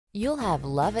You'll have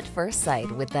love at first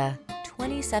sight with the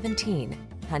 2017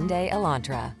 Hyundai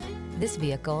Elantra. This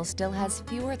vehicle still has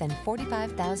fewer than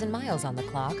 45,000 miles on the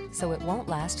clock, so it won't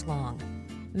last long.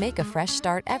 Make a fresh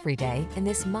start every day in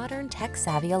this modern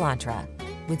tech-savvy Elantra.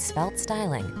 With svelte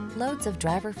styling, loads of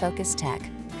driver-focused tech,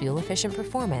 fuel-efficient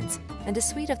performance, and a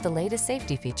suite of the latest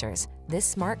safety features, this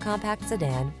smart compact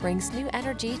sedan brings new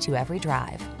energy to every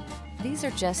drive. These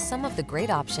are just some of the great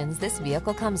options this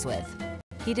vehicle comes with: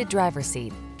 heated driver's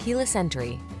seat, keyless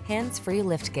entry, hands-free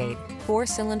liftgate,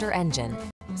 4-cylinder engine,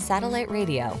 satellite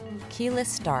radio, keyless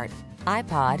start,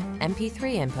 iPod,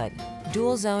 MP3 input,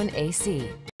 dual zone AC,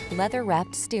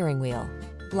 leather-wrapped steering wheel,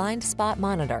 blind spot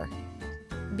monitor.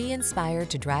 Be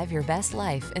inspired to drive your best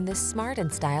life in this smart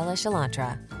and stylish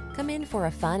Elantra. Come in for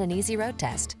a fun and easy road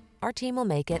test. Our team will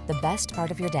make it the best part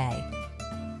of your day.